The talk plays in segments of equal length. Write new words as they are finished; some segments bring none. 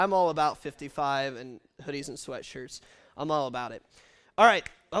I'm all about 55 and hoodies and sweatshirts. I'm all about it. All right.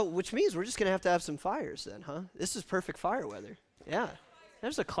 Oh, which means we're just going to have some fires then, huh? This is perfect fire weather. Yeah.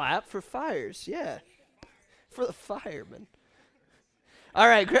 There's a clap for fires. Yeah. For the firemen. All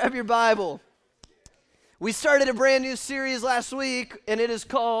right, grab your Bible. We started a brand new series last week, and it is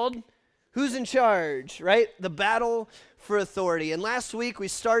called Who's in Charge, right? The Battle for Authority. And last week, we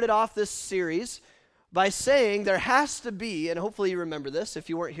started off this series by saying there has to be, and hopefully you remember this. If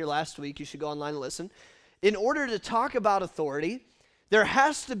you weren't here last week, you should go online and listen. In order to talk about authority, there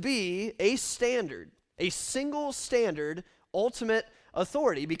has to be a standard, a single standard, ultimate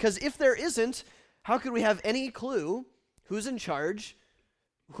authority. Because if there isn't, how could we have any clue who's in charge,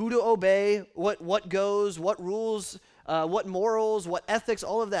 who to obey, what goes, what rules, what morals, what ethics,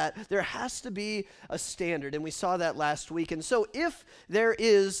 all of that? There has to be a standard, and we saw that last week. And so if there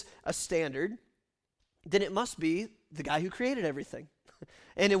is a standard, then it must be the guy who created everything.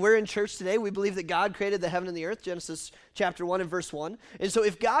 And we're in church today. We believe that God created the heaven and the earth, Genesis chapter 1 and verse 1. And so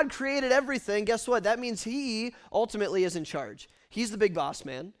if God created everything, guess what? That means he ultimately is in charge. He's the big boss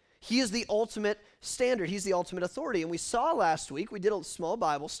man. He is the ultimate standard. He's the ultimate authority. And we saw last week, we did a small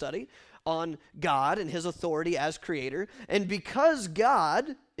Bible study on God and his authority as creator. And because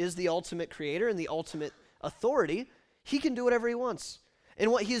God is the ultimate creator and the ultimate authority, he can do whatever he wants.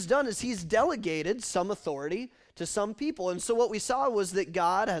 And what he's done is he's delegated some authority to some people. And so what we saw was that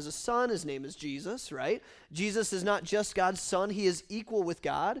God has a son. His name is Jesus, right? Jesus is not just God's son. He is equal with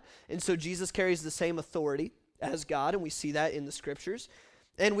God. And so Jesus carries the same authority as God, and we see that in the scriptures.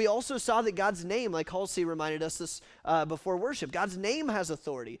 And we also saw that God's name, like Halsey reminded us this before worship, God's name has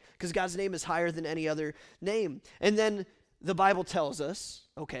authority because God's name is higher than any other name. And then the Bible tells us,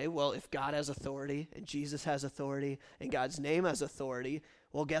 okay, well, if God has authority and Jesus has authority and God's name has authority,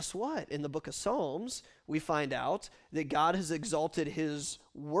 well, guess what? In the book of Psalms, we find out that God has exalted his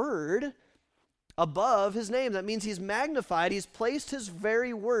word above his name. That means he's magnified. He's placed his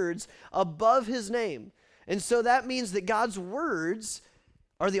very words above his name. And so that means that God's words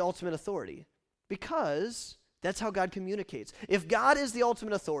are the ultimate authority because that's how God communicates. If God is the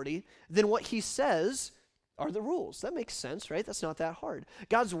ultimate authority, then what he says are the rules. That makes sense, right? That's not that hard.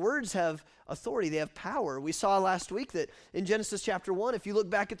 God's words have authority. They have power. We saw last week that in Genesis chapter 1, if you look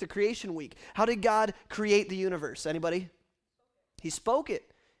back at the creation week, how did God create the universe? Anybody? He spoke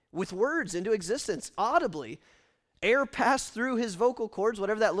it with words into existence, audibly. Air passed through his vocal cords,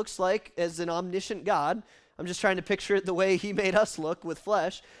 whatever that looks like as an omniscient God. I'm just trying to picture it the way he made us look with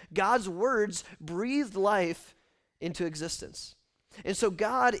flesh. God's words breathed life into existence. And so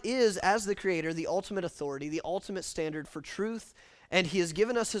God is, as the creator, the ultimate authority, the ultimate standard for truth, and he has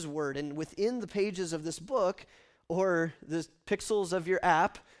given us his word. And within the pages of this book, or the pixels of your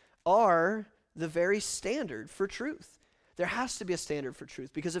app, are the very standard for truth. There has to be a standard for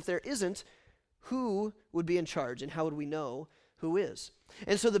truth, because if there isn't, who would be in charge, and how would we know who is?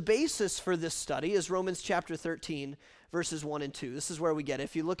 And so the basis for this study is Romans chapter 13, verses 1 and 2. This is where we get it.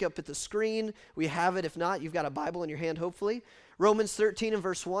 If you look up at the screen, we have it. If not, you've got a Bible in your hand, hopefully. Romans 13 and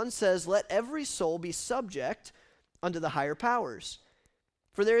verse 1 says, "Let every soul be subject unto the higher powers.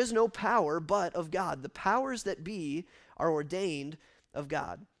 For there is no power but of God. The powers that be are ordained of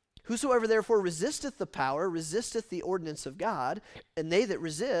God. Whosoever therefore resisteth the power, resisteth the ordinance of God, and they that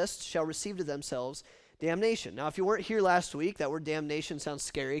resist shall receive to themselves damnation." Now, if you weren't here last week, that word damnation sounds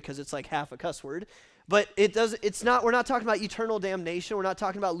scary because it's like half a cuss word. But we're not talking about eternal damnation. We're not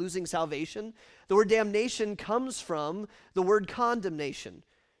talking about losing salvation. The word damnation comes from the word condemnation.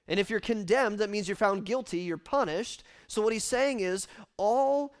 And if you're condemned, that means you're found guilty, you're punished. So what he's saying is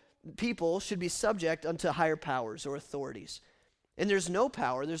all people should be subject unto higher powers or authorities. And there's no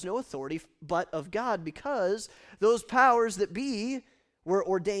power, there's no authority but of God, because those powers that be were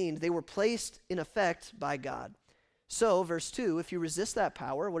ordained. They were placed in effect by God. So, verse 2, if you resist that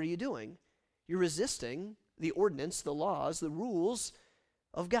power, what are you doing? You're resisting the ordinance, the laws, the rules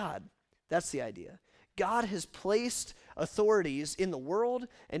of God. That's the idea. God has placed authorities in the world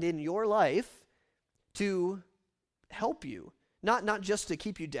and in your life to help you. Not just to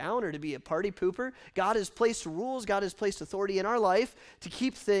keep you down or to be a party pooper. God has placed rules, God has placed authority in our life to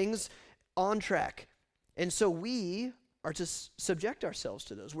keep things on track. And so we are to subject ourselves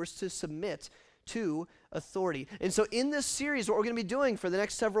to those. We're to submit to authority. And so in this series, what we're going to be doing for the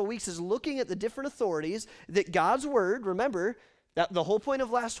next several weeks is looking at the different authorities that God's word, remember, that the whole point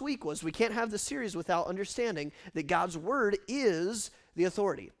of last week was we can't have the series without understanding that God's word is the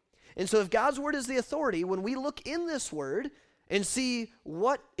authority. And so if God's word is the authority, when we look in this word and see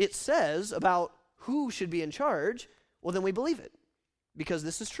what it says about who should be in charge, well, then we believe it. because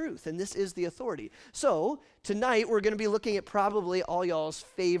this is truth and this is the authority. So tonight we're going to be looking at probably all y'all's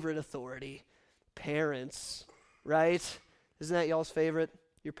favorite authority, parents, right? Isn't that y'all's favorite?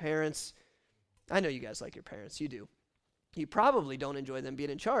 Your parents? I know you guys like your parents. You do. You probably don't enjoy them being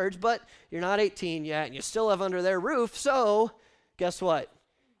in charge, but you're not 18 yet and you still live under their roof, so guess what?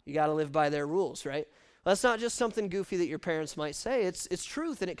 You got to live by their rules, right? Well, that's not just something goofy that your parents might say. It's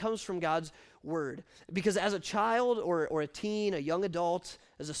truth, and it comes from God's word. Because as a child or a teen, a young adult,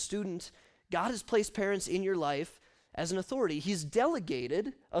 as a student, God has placed parents in your life as an authority. He's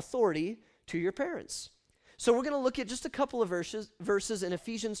delegated authority to your parents. So we're going to look at just a couple of verses in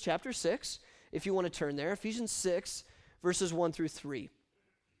Ephesians chapter 6, if you want to turn there. Ephesians 6, verses 1 through 3.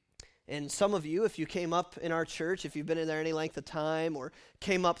 And some of you, if you came up in our church, if you've been in there any length of time, or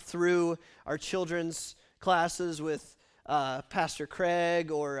came up through our children's classes with Pastor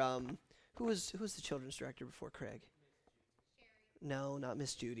Craig, or who was the children's director before Craig? No, not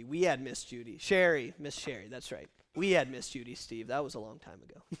Miss Judy. We had Miss Judy. Miss Sherry, that's right. We had Miss Judy, Steve. That was a long time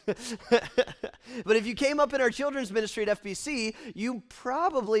ago. But if you came up in our children's ministry at FBC, you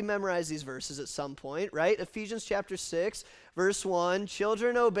probably memorized these verses at some point, right? Ephesians chapter 6, verse 1,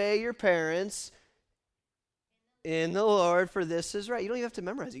 children, obey your parents in the Lord, for this is right. You don't even have to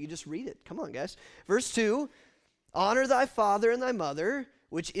memorize it. You just read it. Come on, guys. Verse 2, honor thy father and thy mother,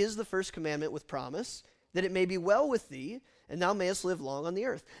 which is the first commandment with promise, that it may be well with thee, and thou mayest live long on the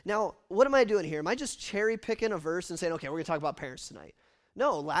earth. Now, what am I doing here? Am I just cherry picking a verse and saying, okay, we're going to talk about parents tonight?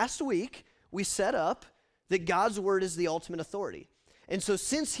 No, last week we set up that God's word is the ultimate authority. And so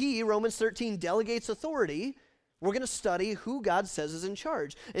since Romans 13, delegates authority, we're going to study who God says is in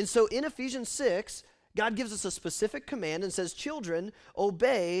charge. And so in Ephesians 6, God gives us a specific command and says, children,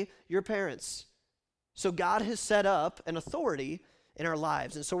 obey your parents. So God has set up an authority in our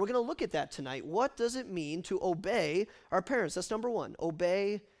lives. And so we're going to look at that tonight. What does it mean to obey our parents? That's number one.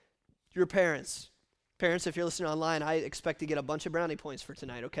 Obey your parents. Parents, if you're listening online, I expect to get a bunch of brownie points for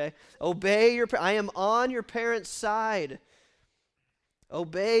tonight, okay? Obey your I am on your parents' side.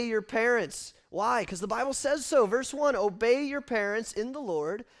 Obey your parents. Why? Because the Bible says so. Verse 1, obey your parents in the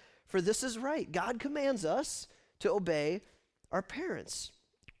Lord, for this is right. God commands us to obey our parents.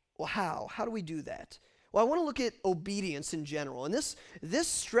 Well, how? How do we do that? Well, I want to look at obedience in general, and this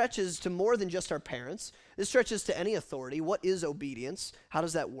stretches to more than just our parents. This stretches to any authority. What is obedience? How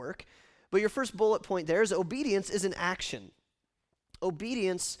does that work? But your first bullet point there is obedience is an action.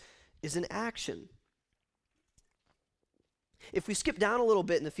 Obedience is an action. If we skip down a little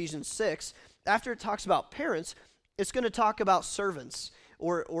bit in Ephesians 6, after it talks about parents, it's going to talk about servants,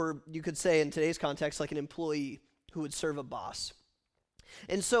 or you could say in today's context, like an employee who would serve a boss.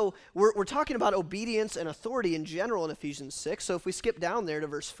 And so we're talking about obedience and authority in general in Ephesians 6. So if we skip down there to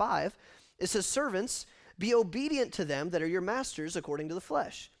verse 5, it says, servants, be obedient to them that are your masters according to the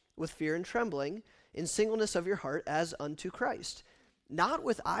flesh, with fear and trembling, in singleness of your heart as unto Christ, not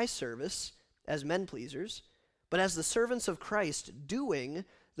with eye service as men pleasers, but as the servants of Christ, doing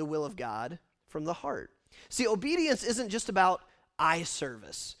the will of God from the heart. See, obedience isn't just about eye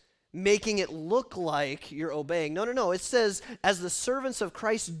service, making it look like you're obeying. No. It says, as the servants of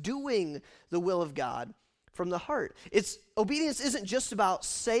Christ, doing the will of God from the heart. Obedience isn't just about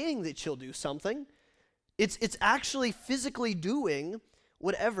saying that you'll do something. It's actually physically doing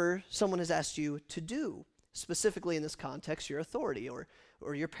whatever someone has asked you to do, specifically in this context, your authority or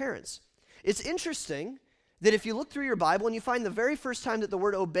your parents. It's interesting that if you look through your Bible and you find the very first time that the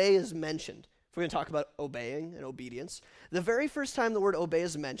word obey is mentioned, if we're going to talk about obeying and obedience, the very first time the word obey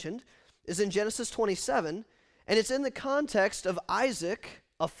is mentioned is in Genesis 27, and it's in the context of Isaac,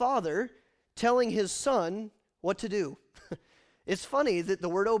 a father, telling his son what to do. It's funny that the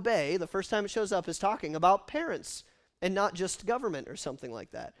word obey, the first time it shows up, is talking about parents and not just government or something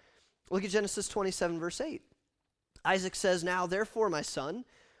like that. Look at Genesis 27, verse 8. Isaac says, now therefore, my son,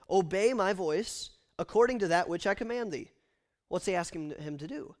 obey my voice according to that which I command thee. What's he asking him to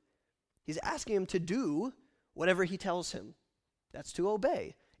do? He's asking him to do whatever he tells him. That's to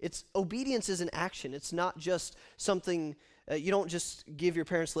obey. Obedience is an action. It's not just something, you don't just give your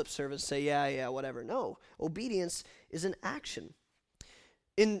parents lip service, say, yeah, whatever. No, obedience is an action.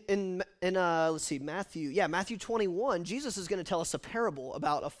 Let's see, Matthew 21, Jesus is going to tell us a parable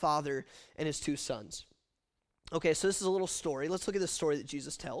about a father and his two sons. Okay, so this is a little story. Let's look at this story that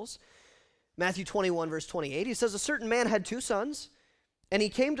Jesus tells. Matthew 21, verse 28, he says, a certain man had two sons, and he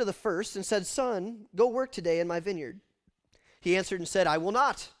came to the first and said, son, go work today in my vineyard. He answered and said, I will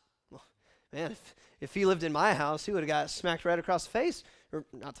not. Well, man, if he lived in my house, he would have got smacked right across the face. Or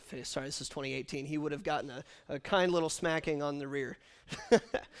not the face, sorry, this is 2018. He would have gotten a kind little smacking on the rear.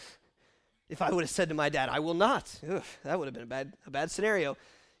 If I would have said to my dad, I will not, that would have been a bad scenario.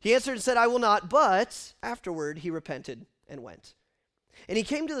 He answered and said, I will not, but afterward he repented and went. And he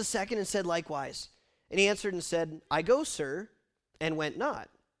came to the second and said likewise. And he answered and said, I go, sir, and went not.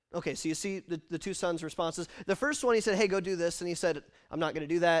 Okay, so you see the two sons' responses. The first one, he said, hey, go do this. And he said, I'm not going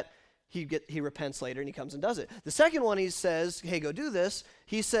to do that. He repents later and he comes and does it. The second one, he says, hey, go do this.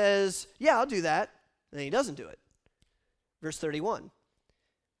 He says, yeah, I'll do that. And then he doesn't do it. Verse 31.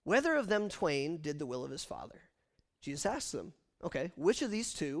 Whether of them twain did the will of his father? Jesus asked them, okay, which of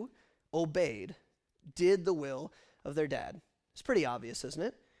these two obeyed, did the will of their dad? It's pretty obvious, isn't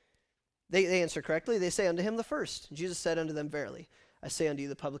it? They answer correctly. They say unto him the first. Jesus said unto them, verily, I say unto you,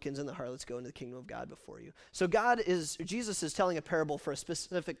 the publicans and the harlots go into the kingdom of God before you. So Jesus is telling a parable for a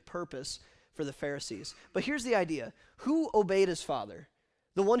specific purpose for the Pharisees. But here's the idea. Who obeyed his father?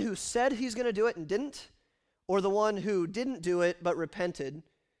 The one who said he's going to do it and didn't? Or the one who didn't do it but repented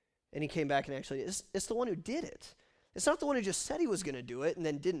and he came back and actually, it's the one who did it. It's not the one who just said he was going to do it and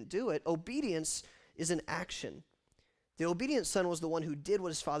then didn't do it. Obedience is an action. The obedient son was the one who did what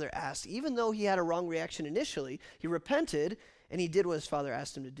his father asked. Even though he had a wrong reaction initially, he repented and he did what his father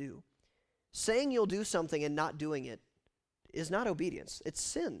asked him to do. Saying you'll do something and not doing it is not obedience. It's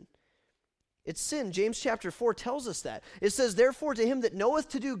sin. It's sin. James chapter 4 tells us that. It says, therefore to him that knoweth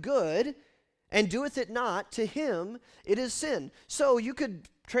to do good and doeth it not, to him it is sin. So you could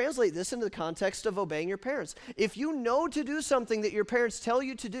translate this into the context of obeying your parents. If you know to do something that your parents tell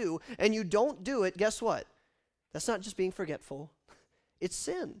you to do and you don't do it, guess what? That's not just being forgetful. It's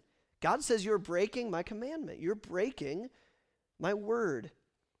sin. God says you're breaking my commandment. You're breaking my word.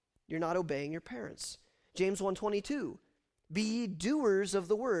 You're not obeying your parents. James 1:22, be ye doers of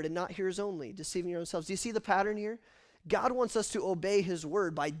the word and not hearers only, deceiving yourselves. Do you see the pattern here? God wants us to obey his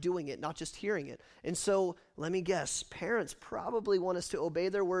word by doing it, not just hearing it. And so, let me guess, parents probably want us to obey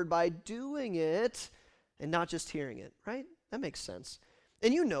their word by doing it and not just hearing it, right? That makes sense.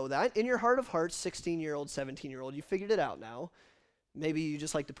 And you know that. In your heart of hearts, 16-year-old, 17-year-old, you figured it out now. Maybe you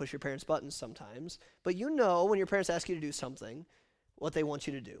just like to push your parents' buttons sometimes. But you know when your parents ask you to do something, what they want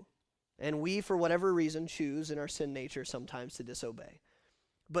you to do. And we, for whatever reason, choose in our sin nature sometimes to disobey.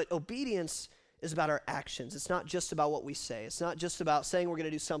 But obedience is about our actions. It's not just about what we say. It's not just about saying we're going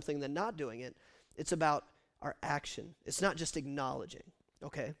to do something and then not doing it. It's about our action. It's not just acknowledging,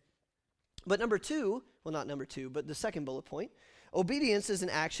 okay? But number two, well, not number two, but the second bullet point, obedience is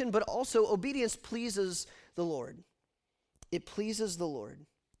an action, but also obedience pleases the Lord. It pleases the Lord.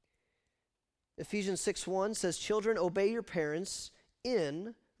 Ephesians 6:1 says, children, obey your parents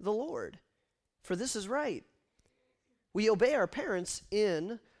in the Lord, for this is right. We obey our parents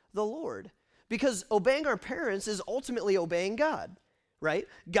in the Lord. Because obeying our parents is ultimately obeying God, right?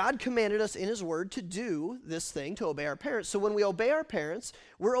 God commanded us in his word to do this thing, to obey our parents. So when we obey our parents,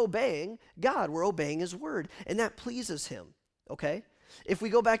 we're obeying God. We're obeying his word, and that pleases him, okay? If we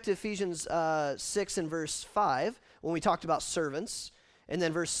go back to Ephesians 6 and verse 5, when we talked about servants, and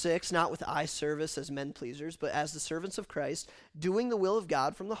then verse 6, not with eye service as men pleasers, but as the servants of Christ, doing the will of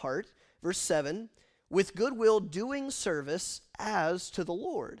God from the heart. Verse 7, with good will doing service as to the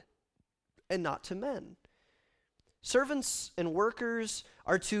Lord, and not to men. Servants and workers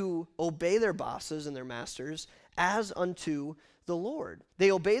are to obey their bosses and their masters as unto the Lord.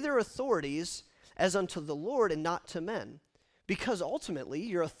 They obey their authorities as unto the Lord and not to men. Because ultimately,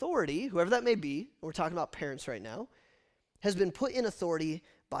 your authority, whoever that may be, we're talking about parents right now, has been put in authority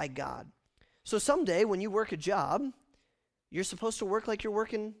by God. So someday when you work a job, you're supposed to work like you're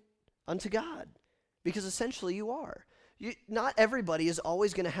working unto God. Because essentially you are. Not everybody is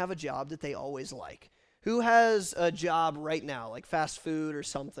always going to have a job that they always like. Who has a job right now, like fast food or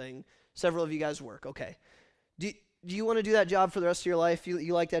something? Several of you guys work. Okay. Do you want to do that job for the rest of your life?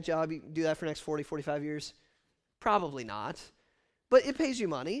 You like that job? You can do that for the next 40, 45 years? Probably not. But it pays you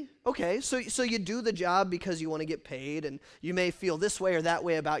money. Okay, so you do the job because you want to get paid, and you may feel this way or that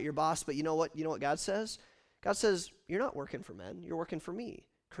way about your boss, but you know what God says? God says, you're not working for men. You're working for me,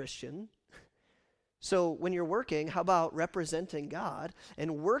 Christian. So when you're working, how about representing God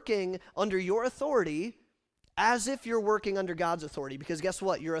and working under your authority as if you're working under God's authority? Because guess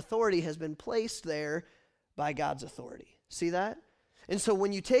what? Your authority has been placed there by God's authority. See that? And so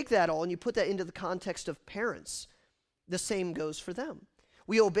when you take that all and you put that into the context of parents, the same goes for them.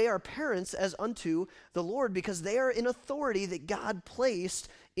 We obey our parents as unto the Lord because they are in authority that God placed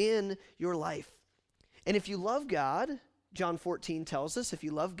in your life. And if you love God, John 14 tells us, if you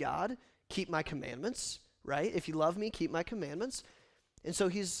love God, keep my commandments, right? If you love me, keep my commandments. And so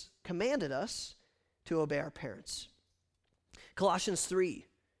he's commanded us to obey our parents. Colossians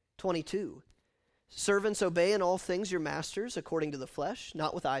 3:22. Servants, obey in all things your masters according to the flesh,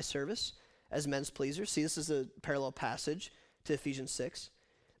 not with eye service, as men's pleasers. See, this is a parallel passage to Ephesians 6.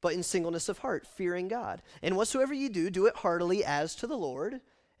 But in singleness of heart, fearing God. And whatsoever ye do, do it heartily as to the Lord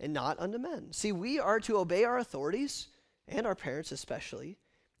and not unto men. See, we are to obey our authorities, and our parents especially,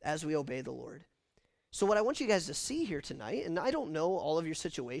 as we obey the Lord. So what I want you guys to see here tonight, and I don't know all of your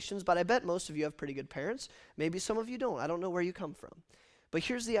situations, but I bet most of you have pretty good parents. Maybe some of you don't. I don't know where you come from. But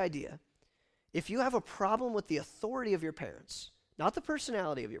here's the idea. If you have a problem with the authority of your parents, not the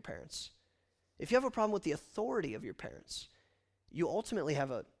personality of your parents, if you have a problem with the authority of your parents, you ultimately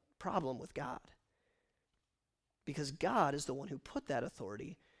have a problem with God. Because God is the one who put that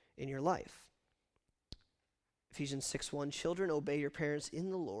authority in your life. Ephesians 6:1, children, obey your parents in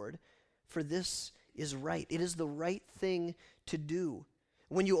the Lord, for this is right. It is the right thing to do.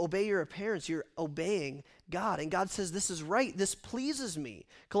 When you obey your parents, you're obeying God. And God says, this is right. This pleases me.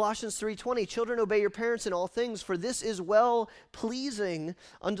 Colossians 3:20, children, obey your parents in all things, for this is well-pleasing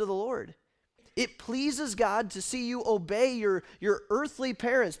unto the Lord. It pleases God to see you obey your earthly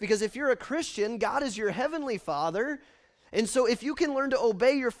parents, because if you're a Christian, God is your heavenly Father. And so if you can learn to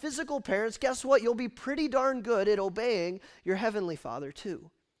obey your physical parents, guess what? You'll be pretty darn good at obeying your heavenly Father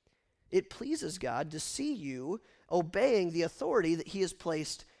too. It pleases God to see you obeying the authority that he has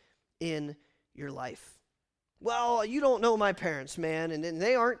placed in your life. Well, you don't know my parents, man, and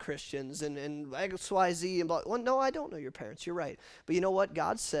they aren't Christians, and XYZ, and blah. Well, no, I don't know your parents. You're right. But you know what?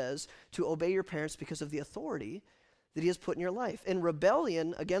 God says to obey your parents because of the authority that he has put in your life. And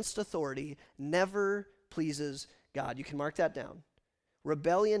rebellion against authority never pleases God. You can mark that down.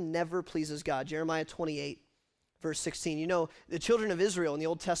 Rebellion never pleases God. Jeremiah 28, verse 16. You know, the children of Israel in the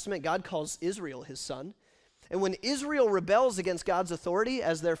Old Testament, God calls Israel his son. And when Israel rebels against God's authority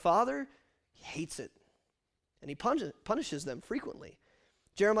as their father, he hates it. And he punishes them frequently.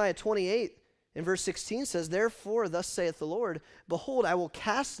 Jeremiah 28 in verse 16 says, therefore, thus saith the Lord, behold, I will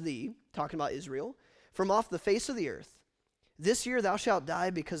cast thee, talking about Israel, from off the face of the earth. This year thou shalt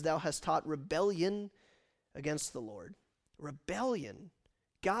die because thou hast taught rebellion against the Lord. Rebellion.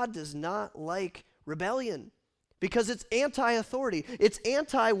 God does not like rebellion because it's anti-authority. It's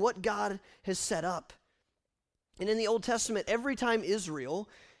anti what God has set up. And in the Old Testament, every time Israel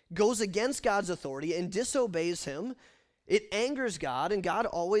goes against God's authority and disobeys him, it angers God, and God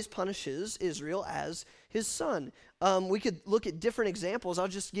always punishes Israel as his son. We could look at different examples. I'll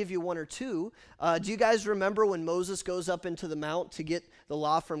just give you one or two. Do you guys remember when Moses goes up into the mount to get the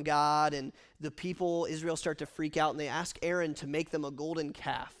law from God, and the people, Israel, start to freak out, and they ask Aaron to make them a golden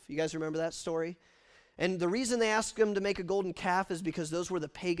calf? You guys remember that story? And the reason they asked him to make a golden calf is because those were the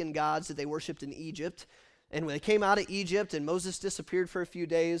pagan gods that they worshipped in Egypt. And when they came out of Egypt and Moses disappeared for a few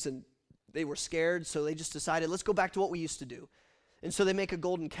days and they were scared, so they just decided, let's go back to what we used to do. And so they make a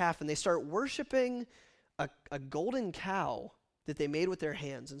golden calf and they start worshiping a golden cow that they made with their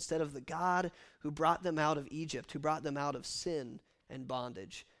hands instead of the God who brought them out of Egypt, who brought them out of sin and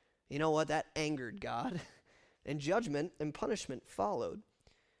bondage. You know what? That angered God, and judgment and punishment followed.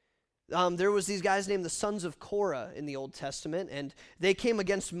 There was these guys named the sons of Korah in the Old Testament, and they came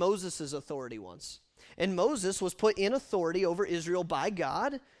against Moses' authority once. And Moses was put in authority over Israel by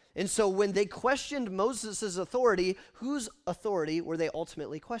God. And so when they questioned Moses' authority, whose authority were they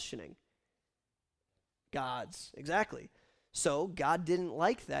ultimately questioning? God's. Exactly. So God didn't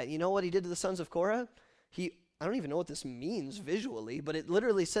like that. You know what he did to the sons of Korah? I don't even know what this means visually, but it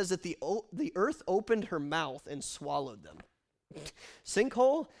literally says that the earth opened her mouth and swallowed them.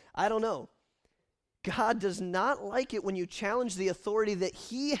 Sinkhole? I don't know. God does not like it when you challenge the authority that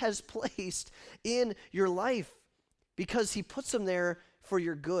he has placed in your life because he puts them there for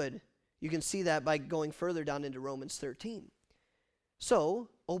your good. You can see that by going further down into Romans 13. So,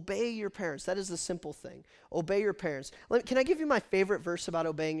 obey your parents. That is the simple thing. Obey your parents. Can I give you my favorite verse about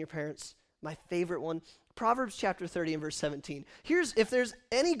obeying your parents? My favorite one. Proverbs chapter 30 and verse 17. If there's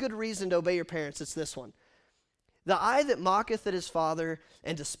any good reason to obey your parents, it's this one. The eye that mocketh at his father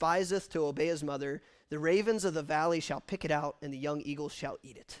and despiseth to obey his mother, the ravens of the valley shall pick it out, and the young eagles shall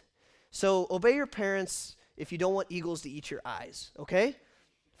eat it. So obey your parents if you don't want eagles to eat your eyes, okay?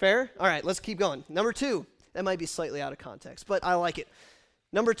 Fair? All right, let's keep going. Number 2, that might be slightly out of context, but I like it.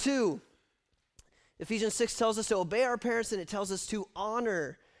 Number 2, Ephesians 6 tells us to obey our parents, and it tells us to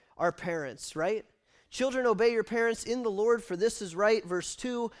honor our parents, right? Children, obey your parents in the Lord, for this is right. Verse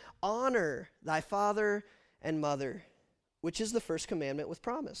 2, honor thy father and mother, which is the first commandment with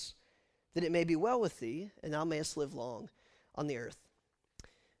promise, that it may be well with thee, and thou mayest live long on the earth.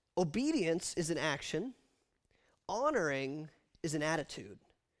 Obedience is an action. Honoring is an attitude.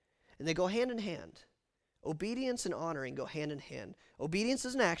 And they go hand in hand. Obedience and honoring go hand in hand. Obedience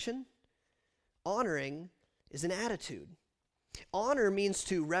is an action. Honoring is an attitude. Honor means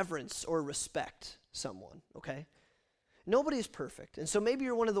to reverence or respect someone, okay? Nobody's perfect. And so maybe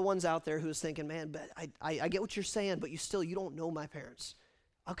you're one of the ones out there who's thinking, man, but I get what you're saying, but you don't know my parents.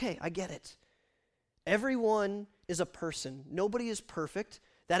 Okay, I get it. Everyone is a person. Nobody is perfect.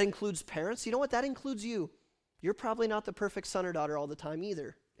 That includes parents. You know what? That includes you. You're probably not the perfect son or daughter all the time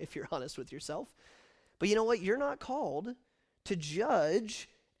either, if you're honest with yourself. But you know what? You're not called to judge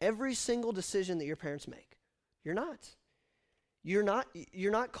every single decision that your parents make. You're not. You're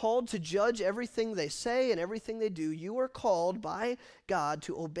not called to judge everything they say and everything they do. You are called by God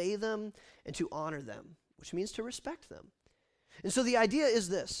to obey them and to honor them, which means to respect them. And so the idea is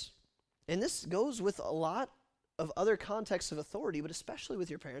this, and this goes with a lot of other contexts of authority, but especially with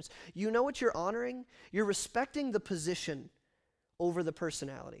your parents. You know what you're honoring? You're respecting the position over the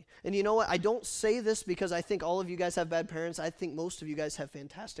personality. And you know what? I don't say this because I think all of you guys have bad parents. I think most of you guys have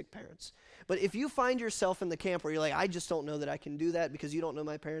fantastic parents. But if you find yourself in the camp where you're like, I just don't know that I can do that because you don't know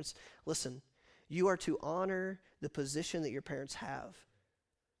my parents, listen, you are to honor the position that your parents have.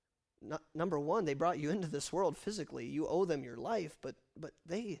 Number one, they brought you into this world physically. You owe them your life, but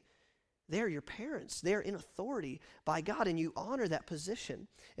they're your parents. They're in authority by God, and you honor that position.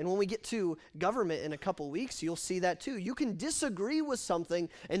 And when we get to government in a couple weeks, you'll see that too. You can disagree with something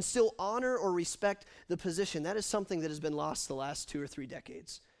and still honor or respect the position. That is something that has been lost the last 2 or 3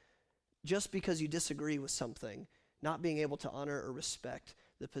 decades. Just because you disagree with something, not being able to honor or respect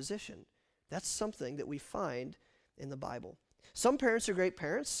the position. That's something that we find in the Bible. Some parents are great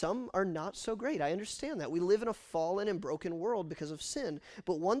parents, some are not so great. I understand that. We live in a fallen and broken world because of sin.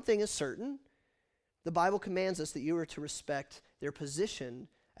 But one thing is certain, the Bible commands us that you are to respect their position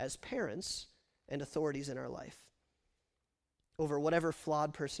as parents and authorities in our life over whatever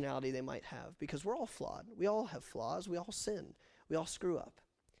flawed personality they might have, because we're all flawed. We all have flaws. We all sin. We all screw up.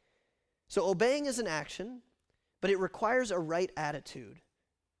 So obeying is an action, but it requires a right attitude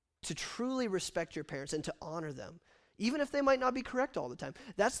to truly respect your parents and to honor them, even if they might not be correct all the time.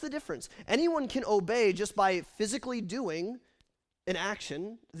 That's the difference. Anyone can obey just by physically doing an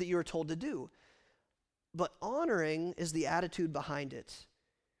action that you are told to do. But honoring is the attitude behind it.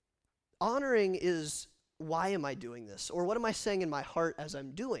 Honoring is, why am I doing this? Or what am I saying in my heart as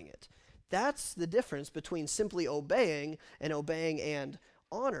I'm doing it? That's the difference between simply obeying and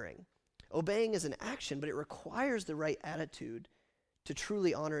honoring. Obeying is an action, but it requires the right attitude to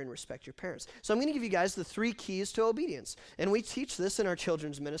truly honor and respect your parents. So I'm going to give you guys the 3 keys to obedience. And we teach this in our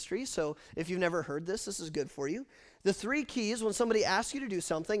children's ministry, so if you've never heard this, this is good for you. The 3 keys when somebody asks you to do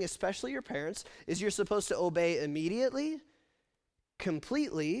something, especially your parents, is you're supposed to obey immediately,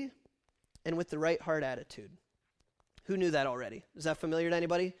 completely, and with the right heart attitude. Who knew that already? Is that familiar to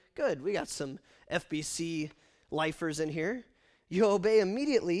anybody? Good. We got some FBC lifers in here. You obey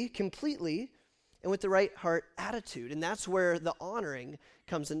immediately, completely, and with the right heart attitude. And that's where the honoring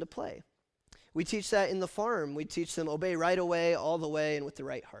comes into play. We teach that in the farm. We teach them obey right away, all the way, and with the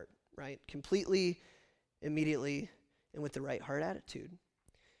right heart, right? Completely, immediately, and with the right heart attitude.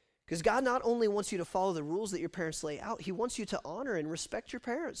 Because God not only wants you to follow the rules that your parents lay out, he wants you to honor and respect your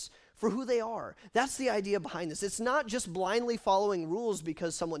parents for who they are. That's the idea behind this. It's not just blindly following rules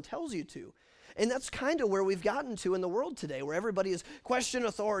because someone tells you to. And that's kind of where we've gotten to in the world today, where everybody is question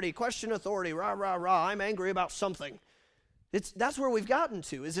authority, rah, rah, rah, I'm angry about something. That's where we've gotten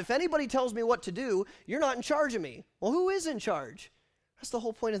to, is if anybody tells me what to do, you're not in charge of me. Well, who is in charge? That's the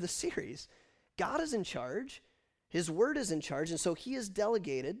whole point of the series. God is in charge. His word is in charge, and so he has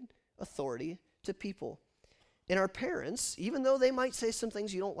delegated authority to people. And our parents, even though they might say some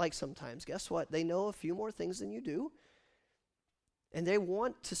things you don't like sometimes, guess what? They know a few more things than you do. And they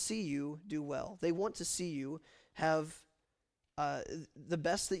want to see you do well. They want to see you have the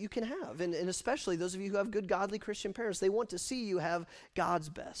best that you can have. And especially those of you who have good, godly Christian parents, they want to see you have God's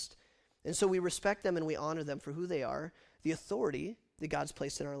best. And so we respect them and we honor them for who they are, the authority that God's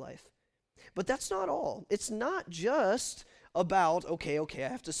placed in our life. But that's not all. It's not just about, okay, I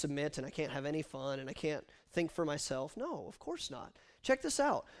have to submit and I can't have any fun and I can't think for myself. No, of course not. Check this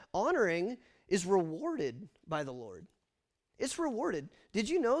out. Honoring is rewarded by the Lord. It's rewarded. Did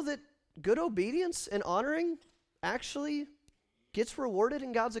you know that good obedience and honoring actually gets rewarded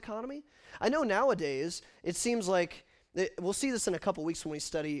in God's economy? I know nowadays it seems like, we'll see this in a couple weeks when we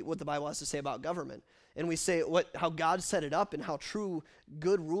study what the Bible has to say about government. And we say how God set it up and how true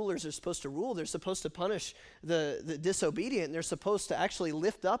good rulers are supposed to rule. They're supposed to punish the disobedient. And they're supposed to actually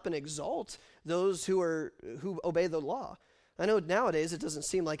lift up and exalt those who obey the law. I know nowadays it doesn't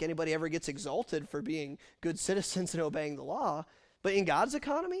seem like anybody ever gets exalted for being good citizens and obeying the law. But in God's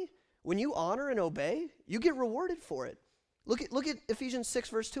economy, when you honor and obey, you get rewarded for it. Look at Ephesians 6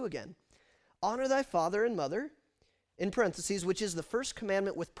 verse 2 again. Honor thy father and mother, in parentheses, which is the first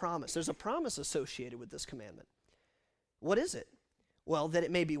commandment with promise. There's a promise associated with this commandment. What is it? Well, that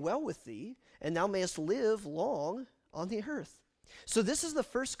it may be well with thee, and thou mayest live long on the earth. So this is the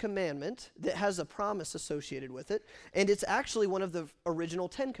first commandment that has a promise associated with it, and it's actually one of the original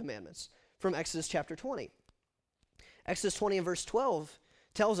 10 commandments from Exodus chapter 20. Exodus 20 and verse 12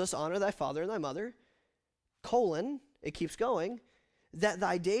 tells us, honor thy father and thy mother, it keeps going, that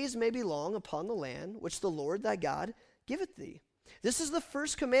thy days may be long upon the land which the Lord thy God giveth thee. This is the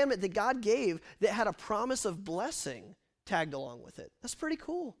first commandment that God gave that had a promise of blessing tagged along with it. That's pretty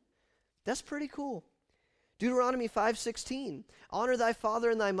cool. That's pretty cool. Deuteronomy 5:16, honor thy father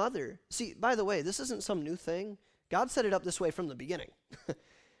and thy mother. See, by the way, this isn't some new thing. God set it up this way from the beginning.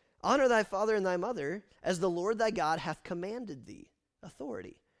 Honor thy father and thy mother, as the Lord thy God hath commanded thee,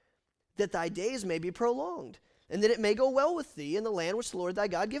 authority, that thy days may be prolonged, and that it may go well with thee in the land which the Lord thy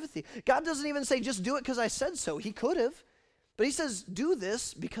God giveth thee. God doesn't even say, just do it because I said so. He could have. But he says, do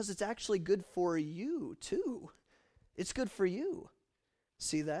this because it's actually good for you too. It's good for you.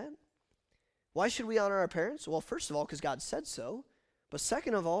 See that? Why should we honor our parents? Well, first of all, because God said so. But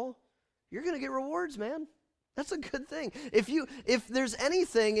second of all, you're going to get rewards, man. That's a good thing. If there's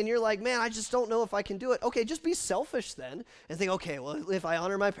anything and you're like, man, I just don't know if I can do it. Okay, just be selfish then and think, okay, well, if I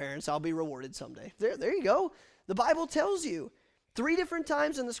honor my parents, I'll be rewarded someday. There you go. The Bible tells you 3 different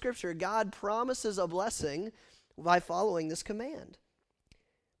times in the scripture, God promises a blessing by following this command.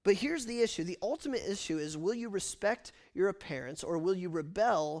 But here's the issue. The ultimate issue is, will you respect your parents or will you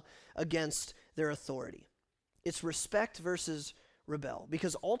rebel against their authority? It's respect versus rebel.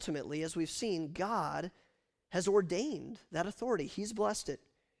 Because ultimately, as we've seen, God has ordained that authority. He's blessed it.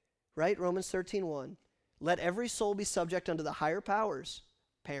 Right? Romans 13:1. Let every soul be subject unto the higher powers,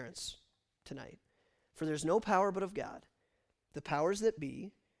 parents, tonight. For there's no power but of God. The powers that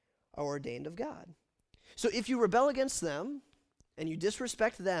be are ordained of God. So if you rebel against them and you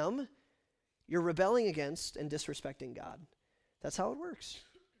disrespect them, you're rebelling against and disrespecting God. That's how it works.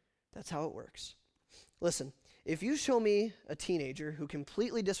 That's how it works. Listen, if you show me a teenager who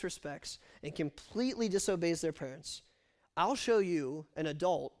completely disrespects and completely disobeys their parents, I'll show you an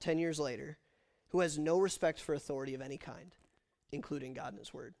adult 10 years later who has no respect for authority of any kind, including God and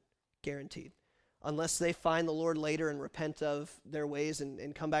his word. Guaranteed. Unless they find the Lord later and repent of their ways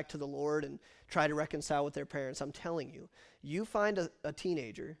and come back to the Lord and try to reconcile with their parents, I'm telling you, you find a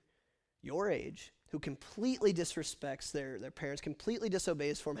teenager your age who completely disrespects their parents, completely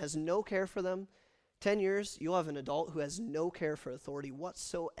disobeys for them, has no care for them, 10 years, you'll have an adult who has no care for authority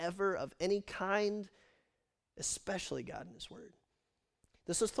whatsoever of any kind, especially God and his word.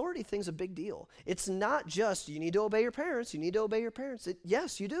 This authority thing's a big deal. It's not just you need to obey your parents,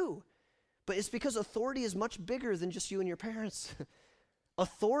 yes, you do. But it's because authority is much bigger than just you and your parents.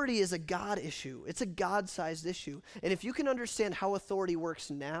 Authority is a God issue. It's a God-sized issue. And if you can understand how authority works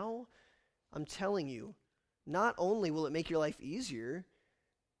now, I'm telling you, not only will it make your life easier,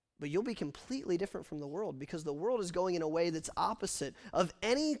 but you'll be completely different from the world, because the world is going in a way that's opposite of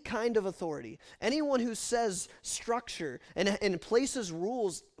any kind of authority. Anyone who says structure and places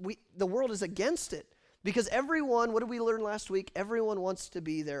rules, the world is against it. Because everyone, what did we learn last week? Everyone wants to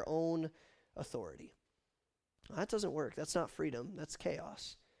be their own authority. Well, that doesn't work. That's not freedom. That's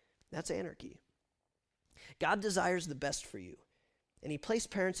chaos. That's anarchy. God desires the best for you. And he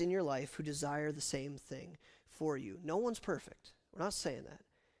placed parents in your life who desire the same thing for you. No one's perfect. We're not saying that.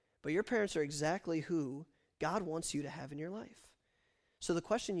 But your parents are exactly who God wants you to have in your life. So the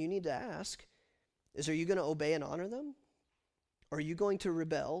question you need to ask is, are you going to obey and honor them? Or are you going to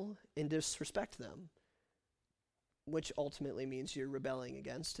rebel and disrespect them? Which ultimately means you're rebelling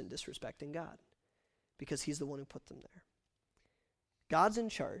against and disrespecting God, because he's the one who put them there. God's in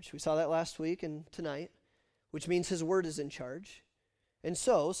charge. We saw that last week and tonight, which means his word is in charge. And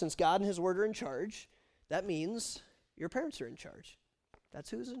so, since God and his word are in charge, that means your parents are in charge. That's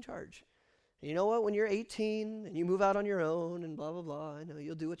who's in charge. And you know what? When you're 18 and you move out on your own and blah, blah, blah, I know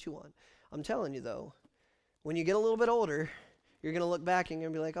you'll do what you want. I'm telling you, though, when you get a little bit older, you're going to look back and you're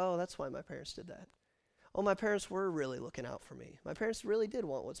going to be like, oh, that's why my parents did that. Oh, my parents were really looking out for me. My parents really did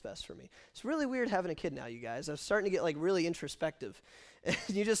want what's best for me. It's really weird having a kid now, you guys. I'm starting to get really introspective. And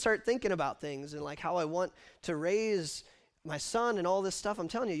you just start thinking about things and how I want to raise my son and all this stuff. I'm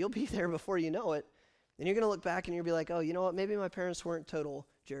telling you, you'll be there before you know it. And you're going to look back and you'll be like, oh, you know what? Maybe my parents weren't total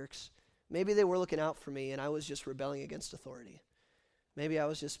jerks. Maybe they were looking out for me and I was just rebelling against authority. Maybe I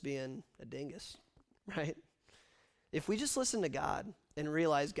was just being a dingus, right? If we just listen to God and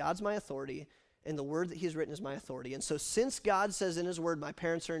realize God's my authority, and the word that he's written is my authority. And so since God says in his word, my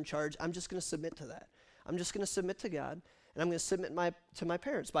parents are in charge, I'm just going to submit to that. I'm just going to submit to God, and I'm going to submit to my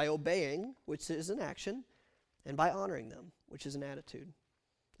parents by obeying, which is an action, and by honoring them, which is an attitude.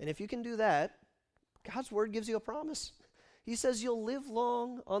 And if you can do that, God's word gives you a promise. He says you'll live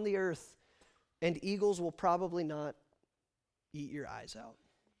long on the earth, and eagles will probably not eat your eyes out.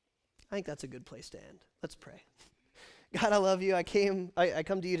 I think that's a good place to end. Let's pray. God, I love you. I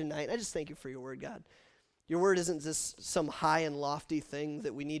come to you tonight. I just thank you for your word, God. Your word isn't just some high and lofty thing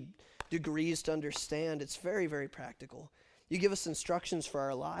that we need degrees to understand. It's very, very practical. You give us instructions for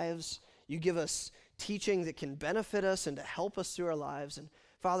our lives. You give us teaching that can benefit us and to help us through our lives. And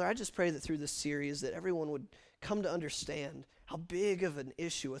Father, I just pray that through this series that everyone would come to understand how big of an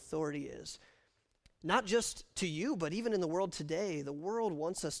issue authority is. Not just to you, but even in the world today. The world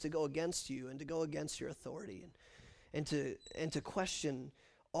wants us to go against you and to go against your authority and to question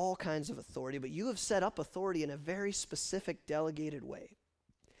all kinds of authority. But you have set up authority in a very specific, delegated way.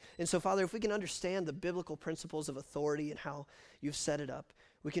 And so, Father, if we can understand the biblical principles of authority and how you've set it up,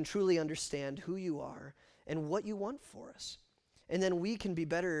 we can truly understand who you are and what you want for us. And then we can be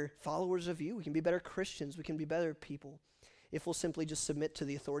better followers of you. We can be better Christians. We can be better people if we'll simply just submit to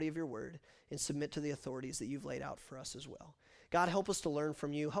the authority of your word and submit to the authorities that you've laid out for us as well. God, help us to learn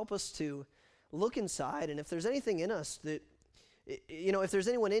from you. Help us to look inside. And if there's anything in us that, if there's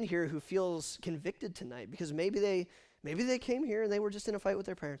anyone in here who feels convicted tonight, because maybe they came here and they were just in a fight with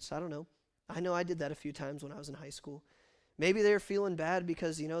their parents. I don't know. I know I did that a few times when I was in high school. Maybe they're feeling bad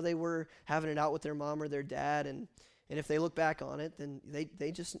because, they were having it out with their mom or their dad. And if they look back on it, then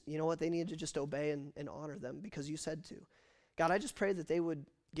they just, they need to just obey and honor them because you said to. God, I just pray that they would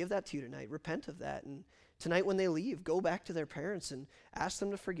give that to you tonight. Repent of that. And tonight when they leave, go back to their parents and ask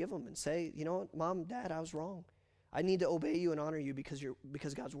them to forgive them and say, you know what, Mom, Dad, I was wrong. I need to obey you and honor you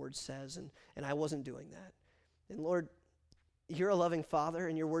because God's word says, and I wasn't doing that. And Lord, you're a loving Father,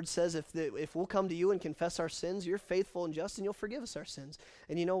 and your word says if we'll come to you and confess our sins, you're faithful and just, and you'll forgive us our sins.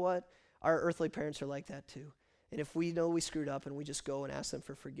 And you know what? Our earthly parents are like that too. And if we know we screwed up and we just go and ask them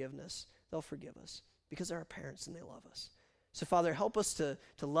for forgiveness, they'll forgive us because they're our parents and they love us. So Father, help us to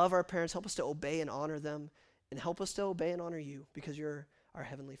love our parents, help us to obey and honor them, and help us to obey and honor you because you're our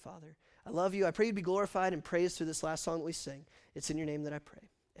Heavenly Father. I love you. I pray you'd be glorified and praised through this last song that we sing. It's in your name that I pray.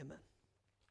 Amen.